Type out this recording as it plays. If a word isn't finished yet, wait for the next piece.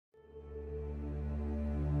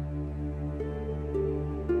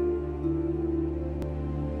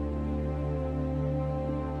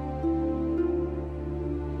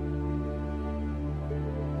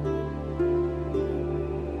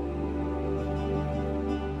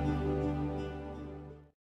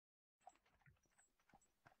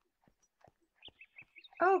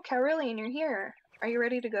Oh, Caroline, you're here. Are you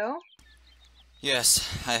ready to go? Yes,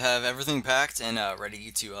 I have everything packed and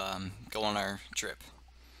ready to go on our trip.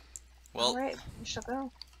 Well, Alright, we shall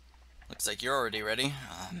go. looks like you're already ready.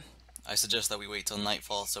 I suggest that we wait till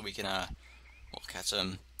nightfall so we can well, catch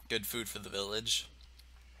some good food for the village.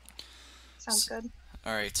 Sounds good.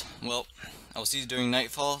 Alright, well, I'll see you during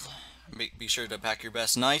nightfall. Be sure to pack your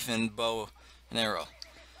best knife and bow and arrow.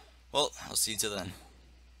 Well, I'll see you till then.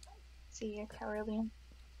 See you, Caroline.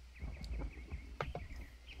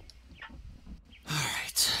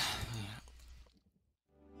 Alright.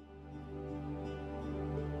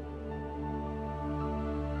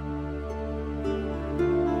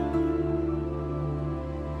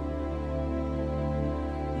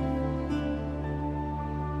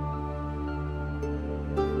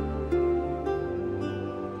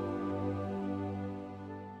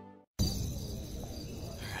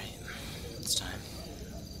 Alright, it's time.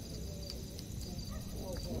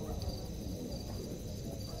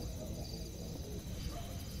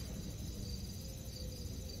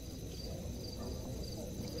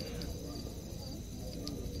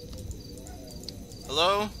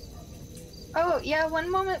 Hello? Oh, yeah, one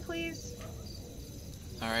moment, please.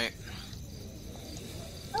 Alright.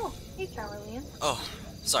 Oh, hey, Caroline. Oh,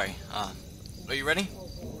 sorry. Are you ready?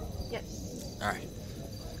 Yes. Alright.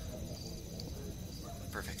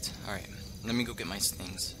 Perfect. Alright. Let me go get my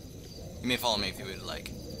things. You may follow me if you would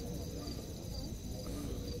like.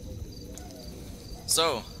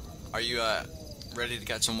 So, are you ready to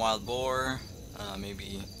catch some wild boar?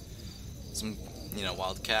 Maybe some,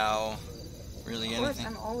 wild cow? Really Of course, anything?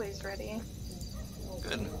 I'm always ready.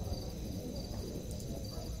 Good.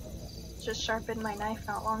 Just sharpened my knife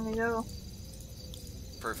not long ago.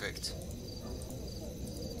 Perfect.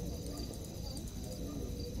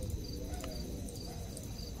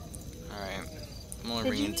 Alright. I'm only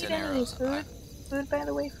Did you bringing need 10 any arrows. food? Food, by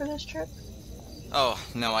the way, for this trip? Oh,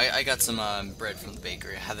 no, I got some bread from the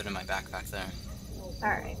bakery. I have it in my backpack there.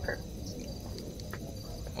 Alright, perfect.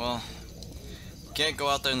 Well, can't go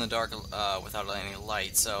out there in the dark without any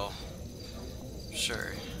light, so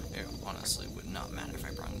sure, it honestly would not matter if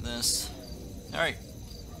I brought this. Alright,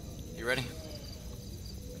 you ready?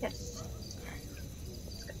 Yes. Alright.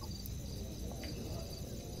 Let's go.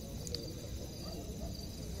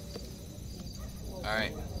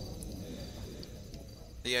 Alright.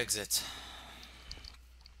 The exit.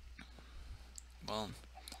 Well,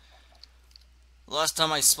 last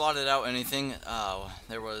time I spotted out anything,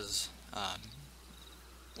 there was,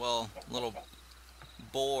 well, little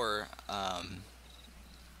boar, how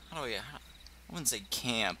do I wouldn't say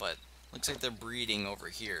camp, but looks like they're breeding over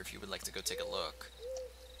here if you would like to go take a look.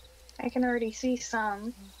 I can already see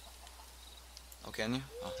some. Oh, can you?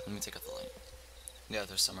 Oh, let me take out the light. Yeah,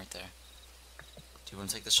 there's some right there. Do you want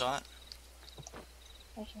to take the shot?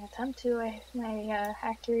 I can attempt to. My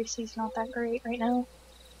accuracy's not that great right now.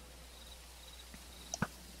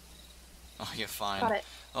 Oh, you're fine. Got it.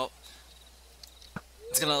 Oh,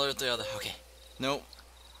 it's gonna alert the other. Okay. Nope.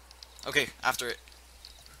 Okay, after it.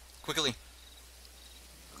 Quickly.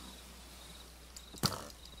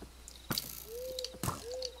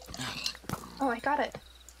 Oh, I got it.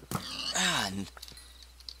 Ah.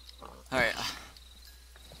 Alright.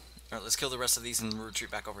 Alright, let's kill the rest of these and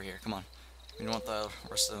retreat back over here. Come on. We don't want the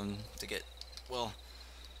rest of them to get, well,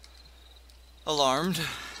 alarmed.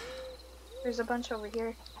 There's a bunch over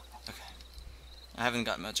here. Okay. I haven't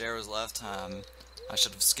got much arrows left. I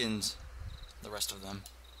should have skinned the rest of them.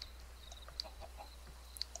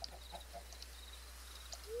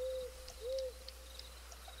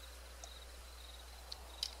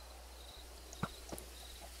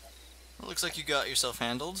 It looks like you got yourself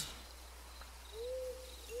handled.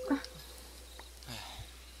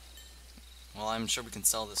 Well, I'm sure we can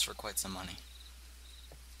sell this for quite some money.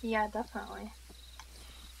 Yeah, definitely.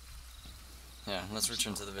 Yeah, let's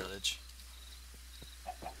return to the village.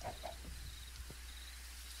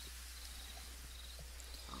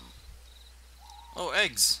 Oh,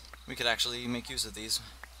 eggs! We could actually make use of these.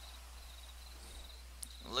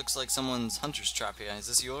 It looks like someone's hunter's trap here. Is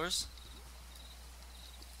this yours?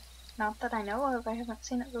 Not that I know of. I haven't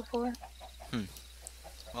seen it before.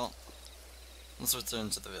 Well, let's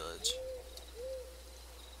return to the village.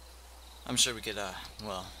 I'm sure we could,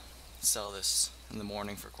 well, sell this in the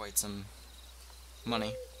morning for quite some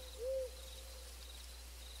money.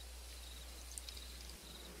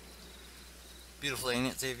 Beautiful, ain't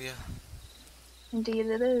it, Xavier? Indeed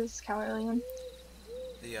it is, Caroline.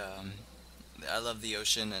 The, I love the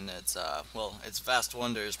ocean and its, well, its vast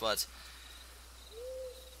wonders, but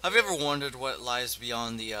have you ever wondered what lies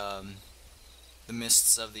beyond the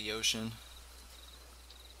mists of the ocean?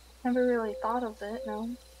 Never really thought of it,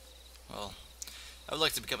 no. Well, I would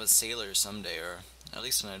like to become a sailor someday, or at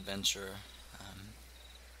least an adventurer. Um,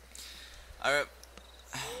 I,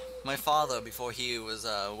 my father, before he was,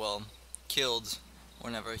 well, killed,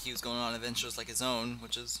 whenever he was going on adventures like his own,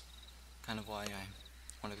 which is kind of why I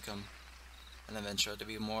want to become an adventurer, to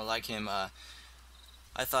be more like him. I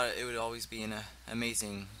thought it would always be an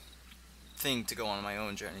amazing thing to go on my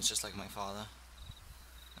own journeys, just like my father.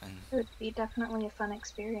 And It would be definitely a fun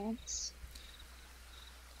experience.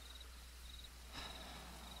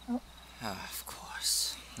 Oh, of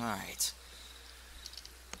course. Alright.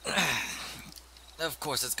 Of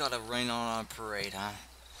course, it's gotta rain on our parade, huh?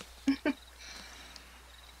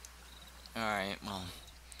 Alright, well,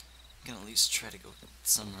 I can at least try to go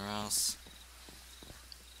somewhere else.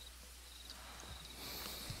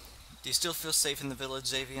 Do you still feel safe in the village,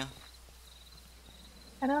 Xavier?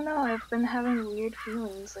 I don't know, I've been having weird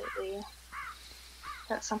feelings lately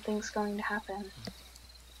that something's going to happen.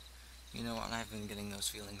 You know what, I've been getting those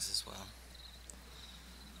feelings as well.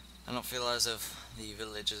 I don't feel as if the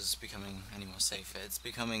village is becoming any more safe. It's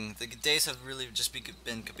becoming, the days have really just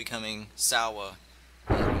been becoming sour.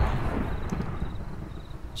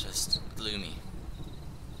 Just gloomy.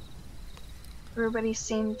 Everybody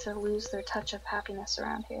seemed to lose their touch of happiness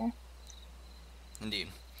around here. Indeed.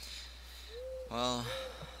 Well,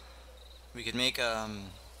 we could make,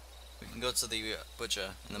 we can go to the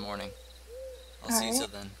butcher in the morning. I'll see you till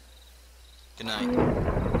then. Good night. Good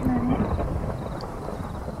night.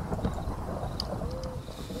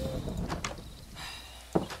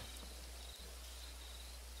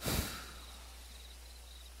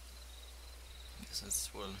 Guess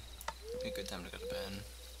this will be a good time to go to bed.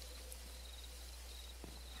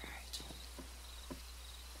 Right.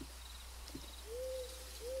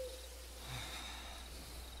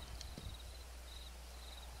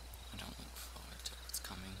 I don't look forward to what's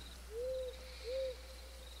coming.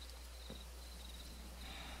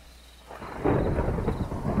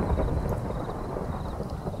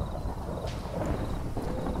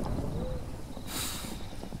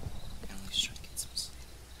 At least try to get some sleep.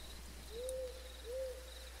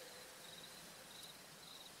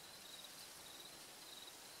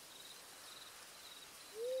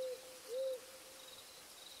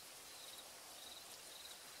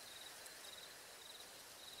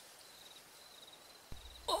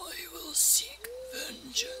 I will seek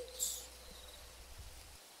vengeance.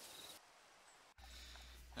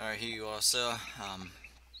 Alright, here you are, sir.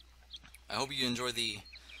 I hope you enjoy the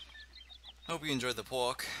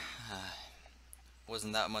pork.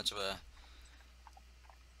 Wasn't that much of a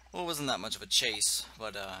wasn't that much of a chase,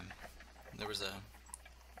 but there was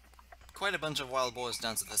quite a bunch of wild boars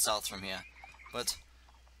down to the south from here. But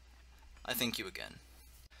I thank you again.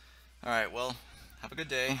 All right, well, have a good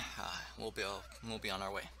day. We'll be on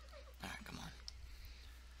our way. All right, come on.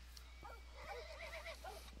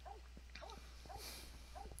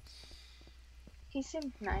 He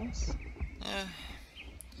seemed nice. Yeah,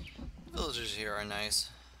 villagers here are nice,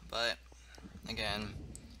 but again,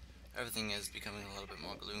 everything is becoming a little bit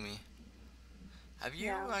more gloomy. Have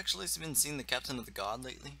you actually been seeing the Captain of the Guard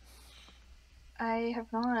lately? I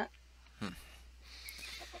have not.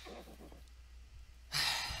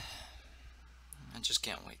 I just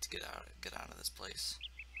can't wait to get out of this place.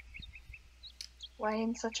 Why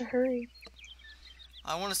in such a hurry?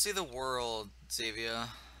 I want to see the world, Xavier.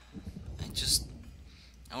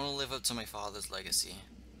 I want to live up to my father's legacy.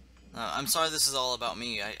 I'm sorry this is all about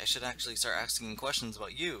me. I should actually start asking questions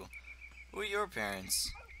about you. Who are your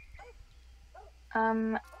parents?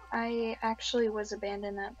 I actually was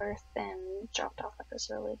abandoned at birth and dropped off at this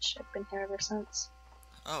village. I've been here ever since.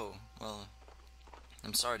 Oh, well,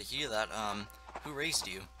 I'm sorry to hear that. Who raised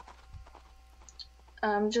you?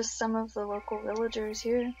 Just some of the local villagers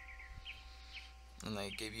here. And they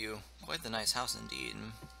gave you quite the nice house indeed.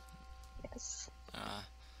 Yes.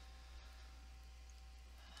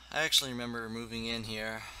 I actually remember moving in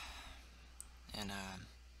here and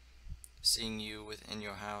seeing you within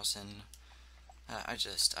your house, and I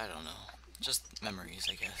don't know, just memories,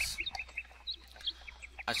 I guess.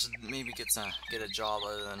 I should maybe get a job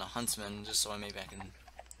other than a huntsman, just so maybe I can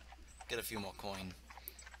get a few more coin.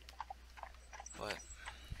 But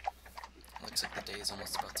looks like the day is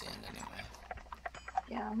almost about to end anyway.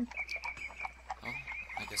 Yeah. Well,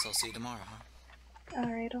 I guess I'll see you tomorrow, huh?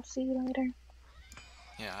 Alright, I'll see you later.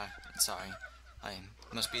 Yeah, sorry. I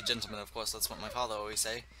must be a gentleman, of course. That's what my father always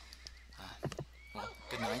say. Well,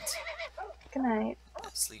 good night. Good night.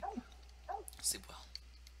 Sleep well.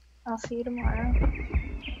 I'll see you tomorrow.